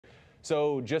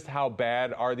So just how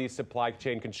bad are these supply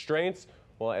chain constraints?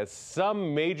 Well, as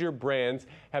some major brands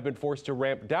have been forced to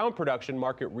ramp down production,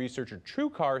 market researcher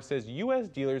TrueCar says U.S.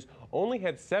 dealers only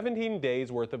had 17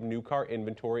 days worth of new car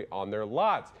inventory on their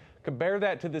lots. Compare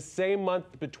that to the same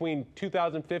month between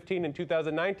 2015 and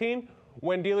 2019,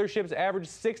 when dealerships averaged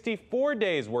 64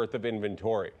 days worth of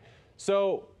inventory.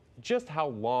 So just how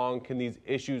long can these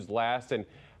issues last, and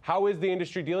how is the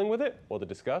industry dealing with it? Well, to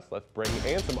discuss,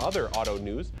 and some other auto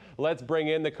news, let's bring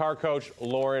in the car coach,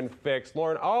 Lauren Fix.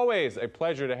 Lauren, always a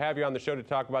pleasure to have you on the show to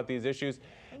talk about these issues.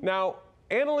 Now,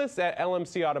 analysts at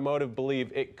LMC Automotive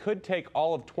believe it could take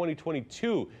all of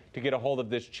 2022 to get a hold of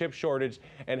this chip shortage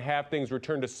and have things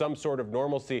return to some sort of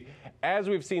normalcy. As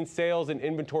we've seen sales and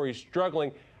inventory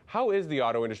struggling, how is the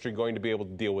auto industry going to be able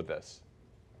to deal with this?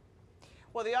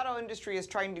 Well, the auto industry is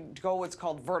trying to go what's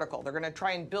called vertical. They're going to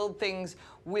try and build things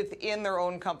within their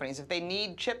own companies. If they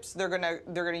need chips, they're going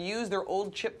to use their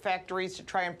old chip factories to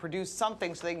try and produce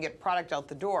something so they can get product out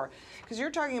the door. Because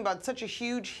you're talking about such a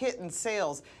huge hit in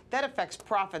sales. That affects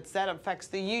profits, that affects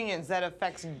the unions, that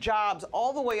affects jobs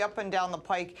all the way up and down the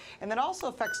pike, and that also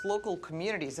affects local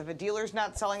communities. If a dealer's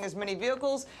not selling as many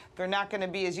vehicles, they're not going to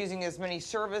be using as many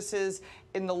services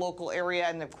in the local area,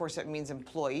 and of course that means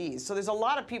employees. So there's a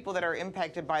lot of people that are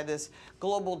impacted by this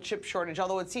global chip shortage.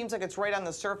 Although it seems like it's right on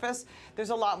the surface, there's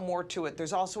a lot more to it.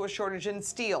 There's also a shortage in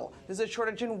steel, there's a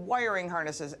shortage in wiring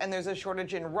harnesses, and there's a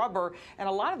shortage in rubber, and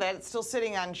a lot of that is still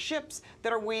sitting on ships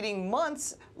that are waiting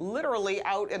months, literally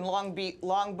out in Long Beach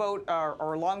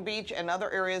and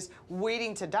other areas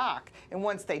waiting to dock. And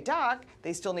once they dock,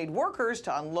 they still need workers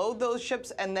to unload those ships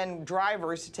and then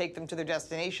drivers to take them to their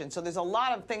destination. So there's a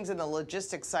lot of things in the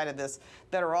logistics side of this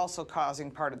that are also causing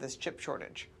part of this chip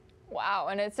shortage. Wow,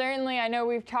 and it certainly, I know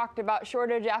we've talked about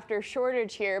shortage after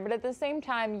shortage here, but at the same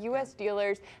time, U.S.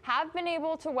 dealers have been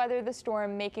able to weather the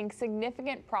storm, making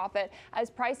significant profit as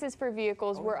prices for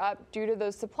vehicles were up due to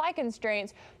those supply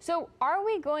constraints. So are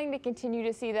we going to continue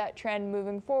to see that trend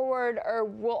moving forward, or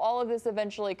will all of this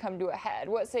eventually come to a head?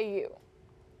 What say you?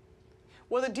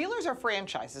 Well, the dealers are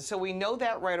franchises, so we know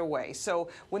that right away. So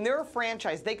when they're a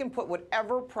franchise, they can put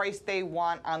whatever price they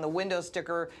want on the window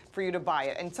sticker for you to buy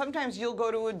it. And sometimes you'll go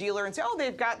to a dealer and say, oh,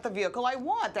 they've got the vehicle I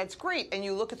want. That's great. And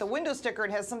you look at the window sticker,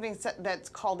 it has something that's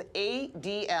called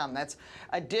ADM. That's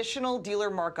additional dealer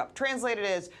markup. Translated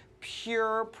as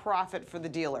pure profit for the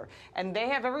dealer. And they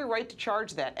have every right to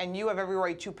charge that, and you have every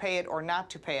right to pay it or not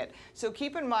to pay it. So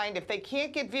keep in mind, if they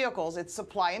can't get vehicles, it's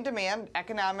supply and demand,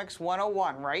 economics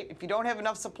 101, right? If you don't have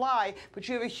enough supply, but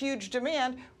you have a huge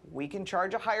demand, we can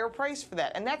charge a higher price for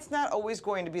that. And that's not always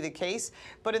going to be the case,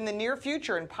 but in the near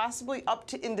future, and possibly up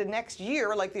to into next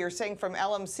year, like they were saying from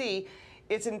LMC,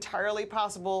 it's entirely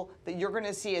possible that you're going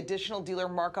to see additional dealer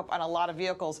markup on a lot of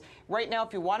vehicles. Right now,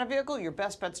 if you want a vehicle, your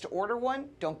best bet's to order one.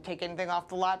 Don't take anything off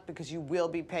the lot because you will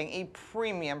be paying a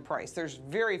premium price. There's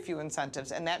very few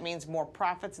incentives, and that means more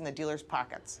profits in the dealer's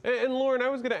pockets. And Lauren, I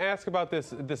was going to ask about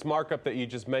this markup that you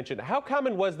just mentioned. How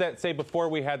common was that, say, before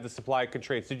we had the supply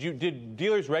constraints? Did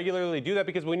dealers regularly do that?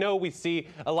 Because we know we see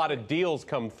a lot of deals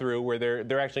come through where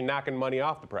they're actually knocking money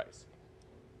off the price.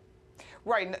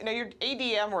 Right. Now, your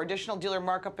ADM, or additional dealer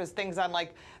markup, is things on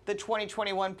like the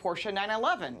 2021 Porsche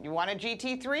 911. You want a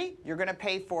GT3? You're going to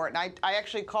pay for it. And I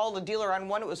actually called a dealer on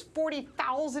one. It was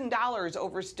 $40,000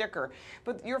 over sticker.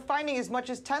 But you're finding as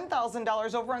much as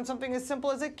 $10,000 over on something as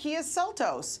simple as a Kia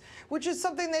Seltos, which is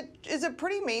something that is a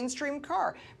pretty mainstream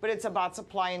car. But it's about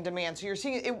supply and demand. So you're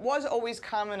seeing it was always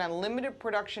common on limited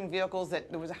production vehicles that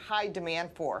there was a high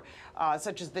demand for,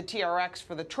 such as the TRX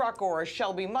for the truck, or a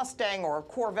Shelby Mustang, or a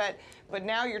Corvette. But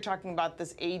now you're talking about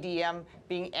this ADM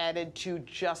being added to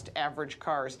just average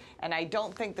cars. And I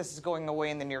don't think this is going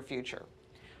away in the near future.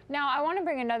 Now, I want to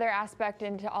bring another aspect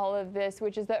into all of this,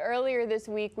 which is that earlier this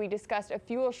week we discussed a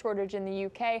fuel shortage in the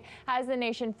UK as the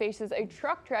nation faces a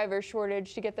truck driver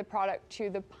shortage to get the product to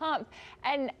the pump.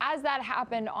 And as that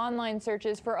happened, online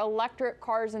searches for electric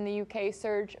cars in the UK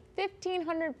surged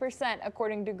 1,500%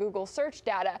 according to Google search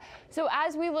data. So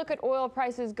as we look at oil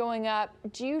prices going up,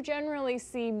 do you generally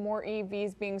see more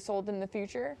EVs being sold in the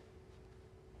future?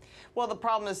 Well, the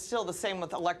problem is still the same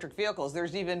with electric vehicles.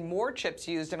 There's even more chips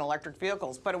used in electric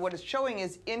vehicles, but what it's showing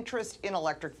is interest in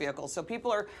electric vehicles. So people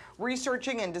are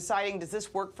researching and deciding, does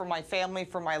this work for my family,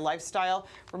 for my lifestyle?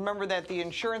 Remember that the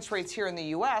insurance rates here in the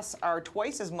U.S. are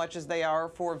twice as much as they are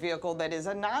for a vehicle that is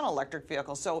a non-electric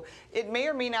vehicle. So it may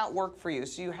or may not work for you.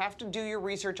 So you have to do your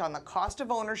research on the cost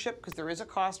of ownership, because there is a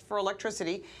cost for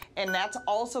electricity, and that's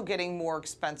also getting more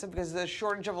expensive because of the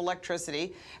shortage of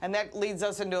electricity. And that leads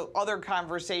us into other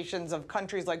conversations of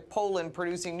countries like Poland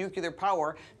producing nuclear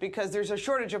power, because there's a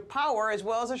shortage of power as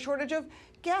well as a shortage of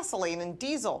gasoline and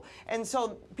diesel. And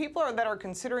so people that are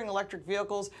considering electric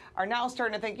vehicles are now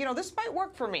starting to think, you know, this might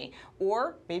work for me.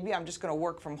 Or maybe I'm just going to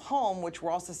work from home, which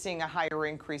we're also seeing a higher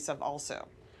increase of also.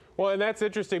 Well, and that's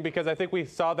interesting because I think we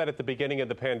saw that at the beginning of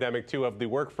the pandemic, too, of the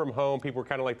work from home. People were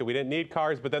kind of like that we didn't need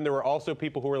cars, but then there were also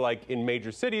people who were like in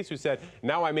major cities who said,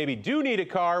 now I maybe do need a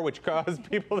car, which caused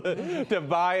people to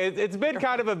buy. It's been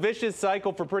kind of a vicious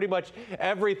cycle for pretty much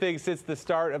everything since the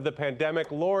start of the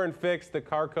pandemic. Lauren Fix, the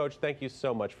car coach, thank you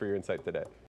so much for your insight today.